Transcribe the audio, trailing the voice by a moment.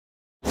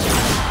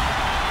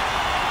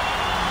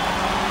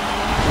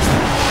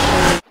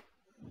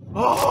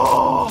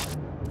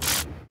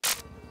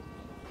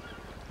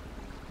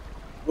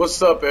What's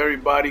up,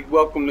 everybody?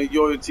 Welcome to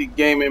Yoyalty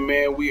Gaming,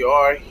 man. We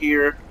are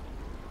here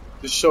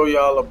to show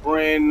y'all a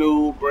brand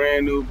new.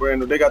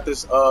 They got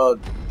this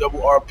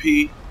double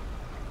RP.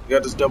 They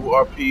got this double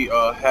RP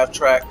half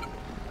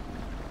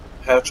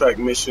track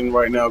mission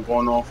right now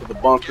going on for the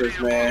bunkers,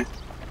 man.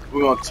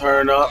 We're gonna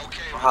turn up,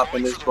 hop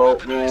in this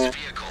boat, man.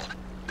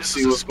 Let's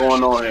see what's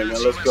going on here,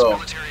 man. Let's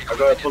go. I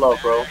go ahead, pull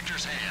up, bro.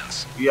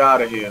 We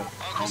out of here.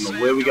 I don't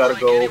know where we gotta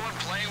go.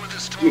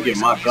 Let me get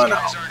my gun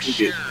out.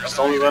 That's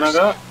the only gun I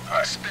got?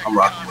 Alright, I'm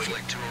rocking with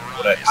it.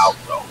 Put that out,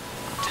 though.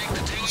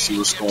 Let's see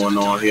what's going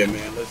on here,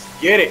 man.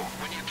 Let's get it.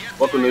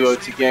 Welcome to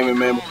Yoyalty Gaming,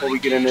 man. Before we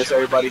get in this,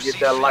 everybody hit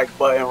that like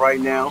button right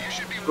now.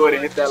 Go ahead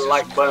and hit that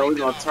like button. We're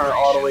going to turn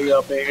all the way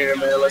up in here,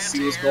 man. Let's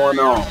see what's going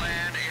on.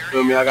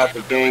 Feel me? I got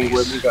the gang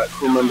with me. Got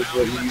crew members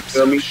with me. You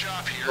feel me?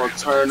 We're going to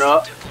turn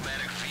up.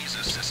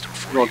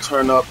 We're going to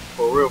turn up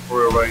for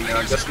real right now.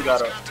 I guess we got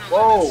to...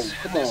 Whoa!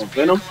 Come on,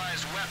 Venom.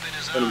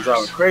 Venom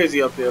driving crazy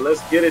up there.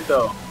 Let's get it,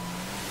 though.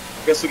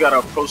 I guess we gotta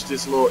approach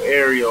this little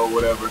area or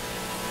whatever.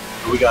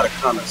 And we gotta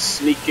kind of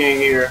sneak in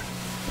here,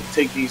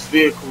 take these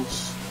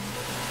vehicles,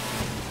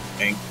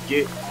 and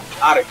get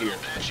out of here.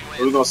 So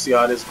we're gonna see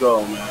how this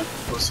goes, man.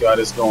 We'll see how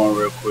this going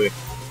real quick.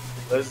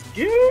 Let's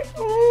get it.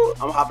 Ooh.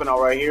 I'm hopping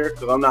out right here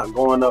because I'm not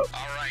going up.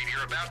 Alright,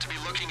 you're about to be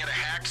looking at a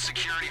hacked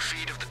security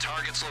feed of the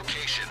target's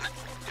location.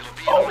 It'll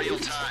be in real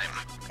time.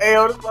 Hey,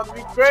 yo, this about to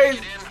be crazy.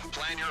 Get in,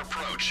 plan your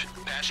approach.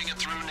 Patching it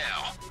through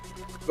now.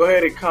 Go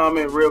ahead and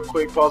comment real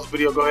quick. Pause the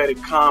video. Go ahead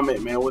and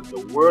comment, man. What the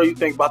world you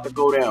think about to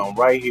go down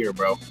right here,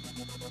 bro?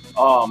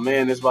 Oh,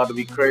 man, it's about to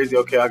be crazy.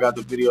 Okay, I got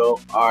the video.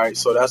 All right,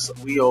 so that's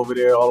we over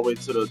there all the way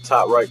to the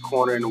top right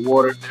corner in the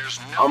water.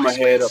 I'm going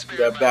to head up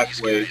that back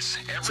way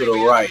to the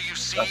right.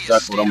 That's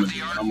exactly what I'm going to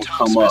do. I'm going to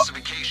come up.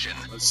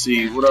 Let's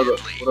see. What other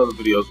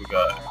videos we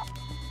got?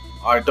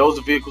 All right, those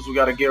are vehicles we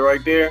got to get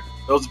right there.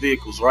 Those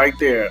vehicles right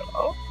there.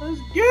 Oh, let's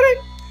get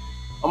it.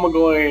 I'm going to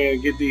go ahead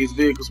and get these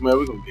vehicles, man.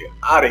 We're going to get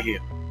out of here.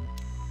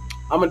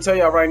 I'm gonna tell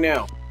y'all right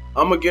now,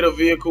 I'm gonna get a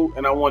vehicle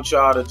and I want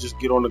y'all to just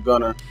get on the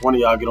gunner. One of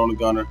y'all get on the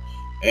gunner,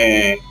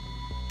 and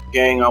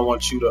gang, I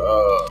want y'all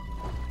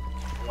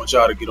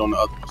to get on the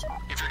other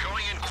one. If you're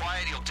going in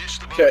quiet, you'll ditch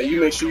the boat. Okay,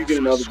 you make sure you get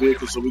another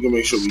vehicle so we can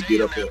make sure we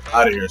get up here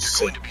out of here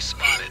safe.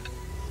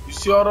 You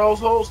see all those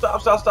holes?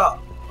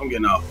 Stop. I'm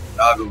getting out.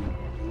 Y'all go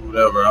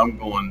whatever. I'm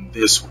going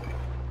this way.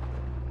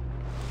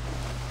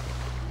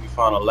 Let me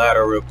find a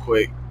ladder real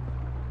quick.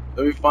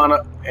 Let me find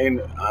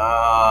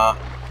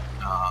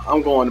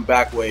I'm going the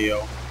back way,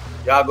 yo.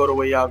 Y'all go the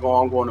way y'all go.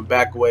 I'm going the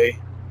back way.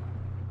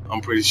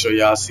 I'm pretty sure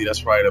y'all see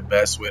that's probably the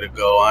best way to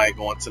go. I ain't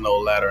going to no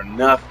ladder or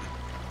nothing.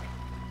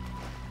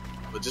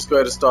 But just go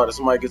ahead and start it.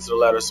 Somebody get to the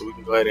ladder so we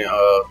can go ahead and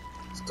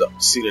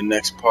see the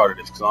next part of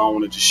this, because I don't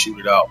want to just shoot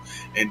it out.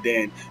 And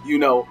then, you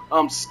know,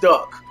 I'm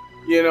stuck.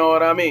 You know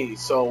what I mean?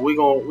 So we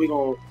gonna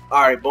all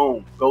right,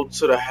 boom. Go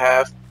to the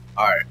half.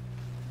 All right.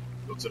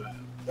 Go to the half.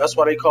 That's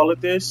why they call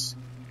it this.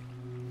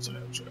 To the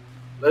half track.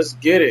 Let's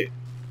get it.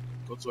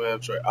 Go to a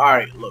half track.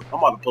 Alright, look, I'm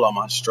about to pull out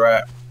my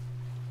strap.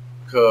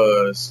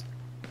 Cause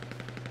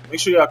make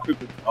sure y'all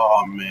creep it.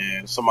 Oh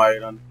man, somebody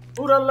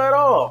who done let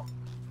off?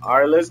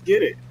 Alright, let's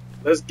get it.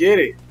 Let's get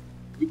it.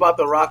 We about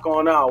to rock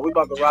on out. We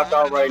about to rock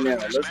out right now.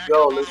 Let's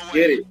go. Let's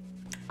get it.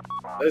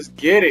 Let's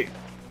get it.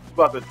 We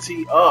about to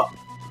tee up.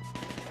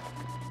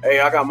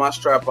 Hey, I got my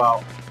strap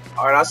out.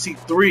 Alright, I see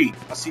three.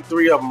 I see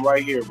three of them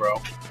right here, bro.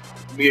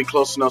 Let me get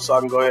close enough so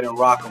I can go ahead and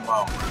rock them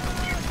out.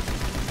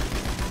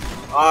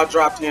 I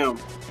dropped him.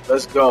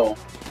 Let's go.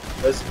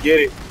 Let's get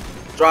it.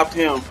 Dropped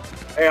him.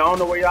 Hey, I don't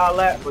know where y'all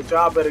at, but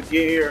y'all better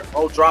get here.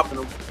 Oh, dropping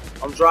them.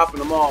 I'm dropping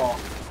them all.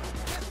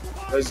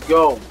 Let's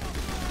go.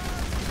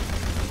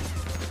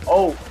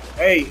 Oh,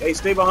 hey,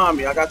 stay behind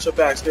me. I got your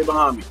back. Stay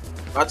behind me.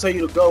 If I tell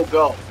you to go,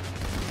 go.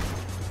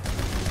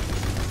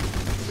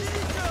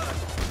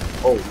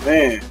 Oh,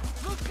 man.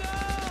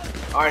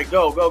 All right,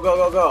 go.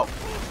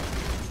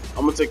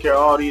 I'm going to take care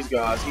of all these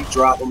guys. He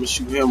dropped. I'm going to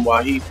shoot him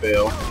while he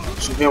fell.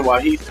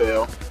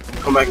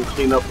 Come back and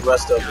clean up the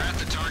rest of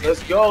it.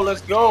 Let's go.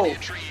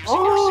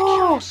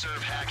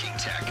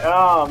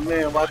 Oh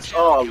man, watch.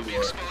 Oh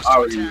Lord, I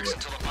already knew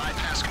it.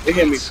 They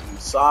hit me from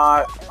the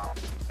side.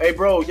 Hey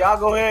bro, y'all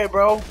go ahead,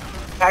 bro.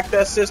 Hack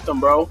that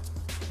system, bro.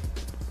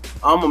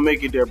 I'm gonna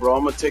make it there, bro.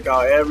 I'm gonna take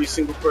out every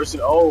single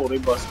person. Oh, they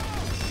busted.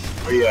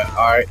 Oh yeah,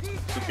 alright.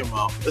 Took him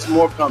out. There's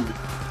more coming.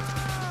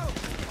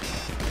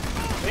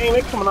 Dang,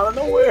 they coming out of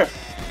nowhere.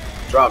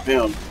 Drop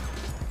him.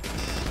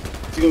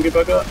 Is he gonna get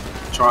back up?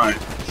 Trying.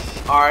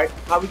 Alright,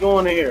 how we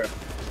going in here?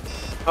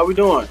 How we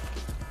doing?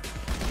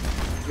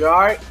 You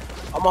alright?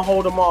 I'm gonna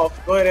hold them off.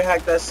 Go ahead and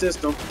hack that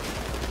system.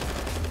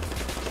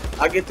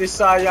 I get this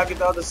side, y'all get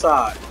the other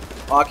side.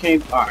 Oh, I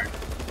can't. Alright.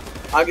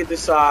 I get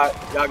this side,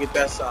 y'all get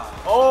that side.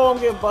 Oh, I'm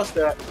getting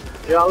busted at.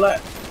 Y'all at?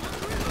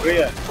 Where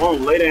you at?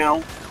 Boom, lay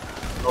down.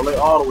 Don't lay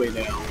all the way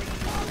down.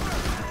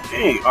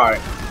 Dang,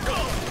 alright.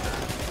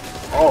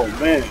 Oh,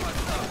 man.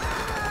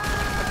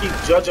 Keep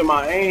judging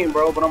my aim,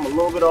 bro, but I'm a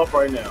little bit off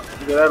right now.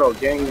 Look at that old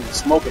gang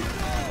smoking.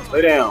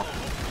 Lay down.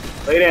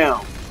 Lay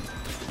down.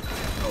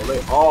 Oh,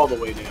 lay all the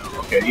way down.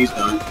 Okay, he's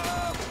done.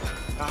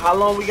 How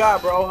long we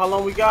got, bro? How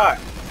long we got?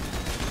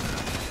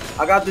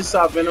 I got this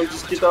side, Venom.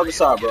 Just get the other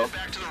side, bro.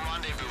 Back to the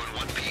rendezvous in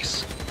one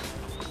piece.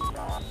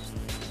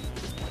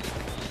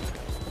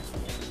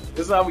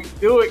 This is how we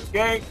do it.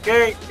 Gang,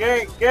 gang,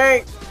 gang,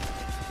 gang.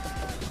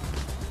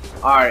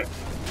 Alright.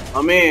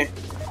 I'm in.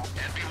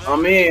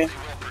 I'm in.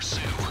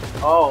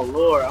 Oh,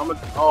 Lord.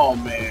 Oh,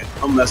 man.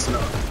 I'm messing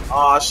up.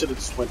 Oh, I should have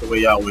just went the way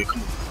y'all went.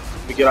 Come on.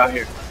 Let me get out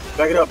here.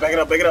 Back it up, back it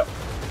up, back it up.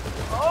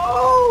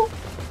 Oh!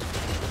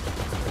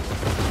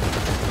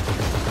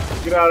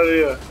 Get out of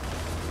there.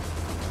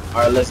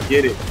 Alright, let's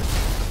get it.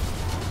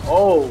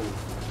 Oh.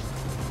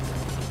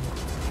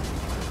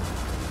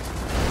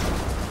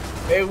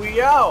 Hey, we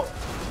out.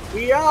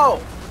 We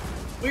out.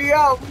 We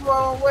out. We on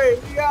our way.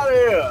 We out of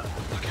here.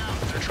 Look out.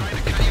 They're trying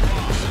to cut you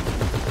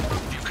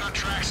off. You've got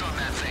tracks on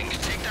that thing.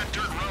 Take that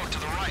dirt road to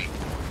the right.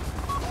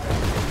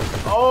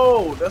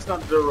 Oh, that's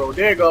not the dirt road.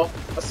 There you go.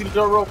 I see the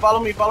dirt road. Follow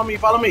me, follow me,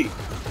 follow me.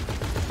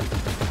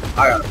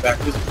 I gotta back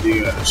this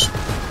big ass.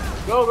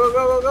 Go, go,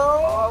 go, go,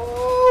 go.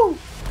 Oh!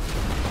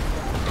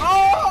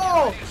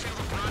 Oh! Feel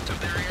the brunt of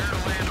their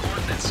air-to-land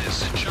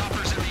ordinances.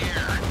 Choppers in the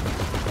air.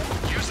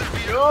 Use their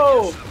vehicles.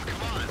 Yo!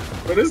 Come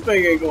on. But this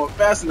thing ain't going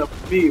fast enough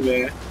for me,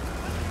 man.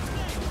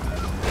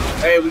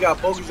 Hey, we got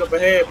bogeys up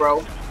ahead,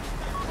 bro.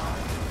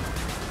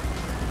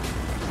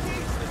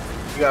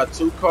 We got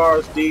 2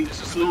 cars deep,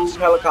 2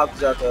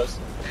 helicopters after us.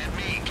 And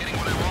me getting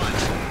what I want.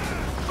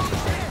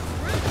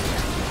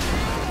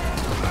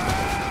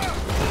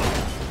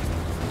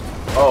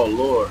 Oh,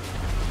 Lord.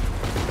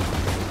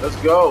 Let's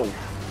go.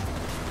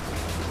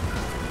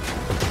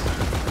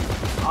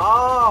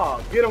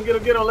 Ah, get him, get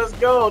him, get him. Let's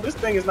go. This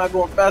thing is not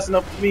going fast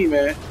enough for me,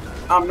 man.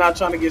 I'm not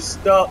trying to get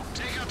stuck.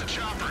 Take out the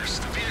choppers.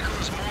 The vehicle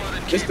is more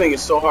than This thing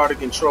is so hard to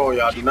control,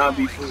 y'all. Do not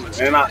be fooled.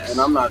 And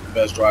I'm not the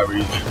best driver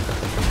either.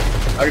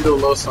 I can do a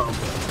little something.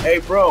 Hey,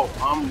 bro,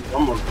 I'm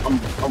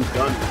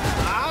gunning.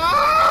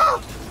 Ah!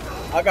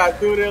 I got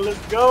through there. Let's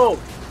go.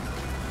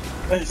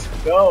 Let's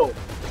go.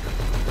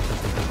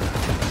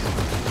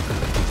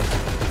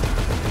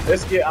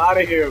 Let's get out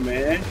of here,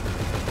 man.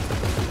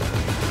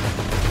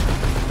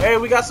 Hey,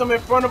 we got some in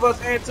front of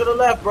us and to the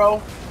left,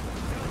 bro.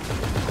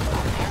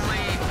 only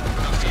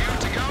a few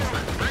to go.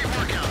 Great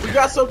work out We there.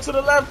 got some to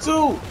the left,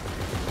 too.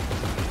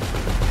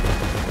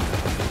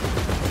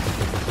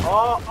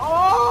 Oh,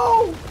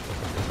 oh!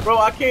 Bro,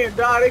 I can't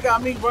die. They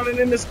got me running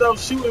into stuff,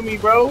 shooting me,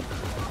 bro. You're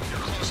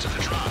close to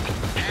the drop.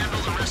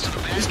 Handle the rest of the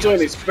bad This guys.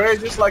 joint is very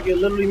just like it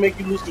literally make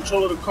you lose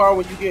control of the car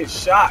when you get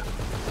shot.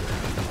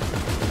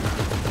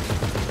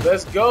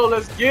 Let's go.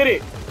 Let's get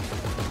it.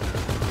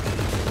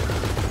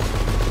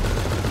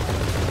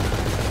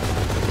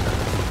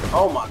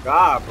 Oh my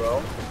God,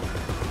 bro.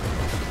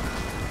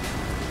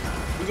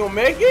 We gonna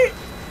make it?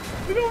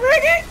 We gonna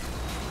make it?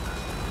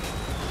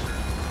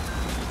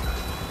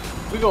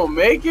 We gonna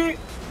make it?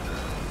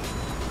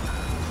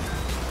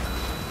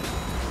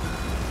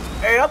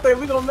 Hey, I think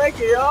we gonna make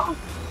it, y'all.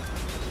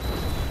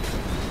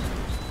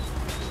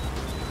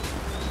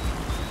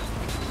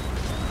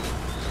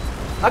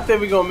 I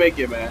think we gonna make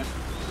it, man.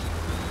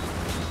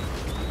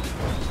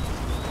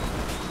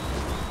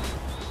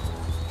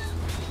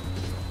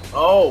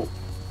 Oh.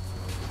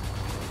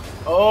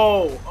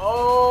 Oh.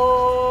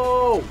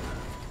 Oh.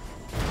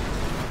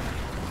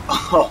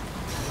 Oh.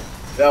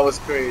 That was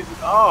crazy.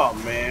 Oh,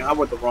 man. I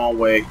went the wrong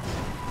way.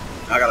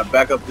 I gotta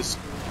back up this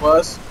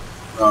bus.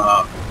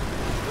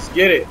 Let's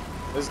get it.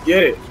 Let's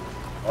get it.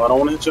 Oh, I don't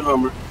want to hit your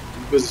Hummer.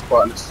 You business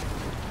partners.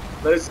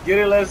 Let's get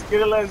it. Let's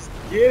get it. Let's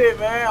get it,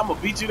 man. I'm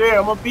gonna beat you there.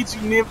 I'm gonna beat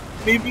you,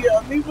 maybe.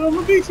 I'm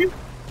gonna beat you.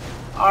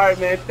 All right,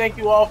 man. Thank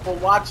you all for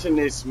watching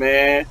this,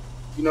 man.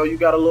 You know, you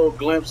got a little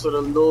glimpse of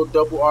the little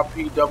double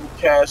RP, double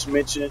cash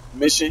mission.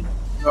 You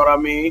know what I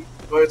mean?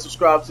 Go ahead and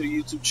subscribe to the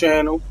YouTube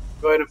channel.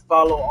 Go ahead and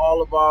follow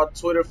all of our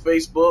Twitter,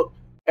 Facebook,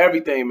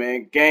 everything,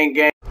 man. Gang,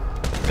 gang.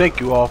 Thank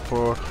you all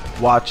for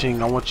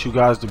watching. I want you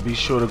guys to be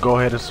sure to go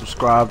ahead and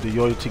subscribe to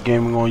Yoyalty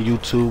Gaming on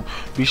YouTube.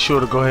 Be sure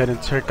to go ahead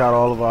and check out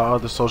all of our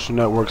other social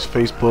networks,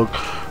 Facebook,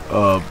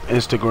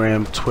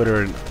 Instagram,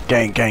 Twitter, and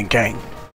gang, gang, gang.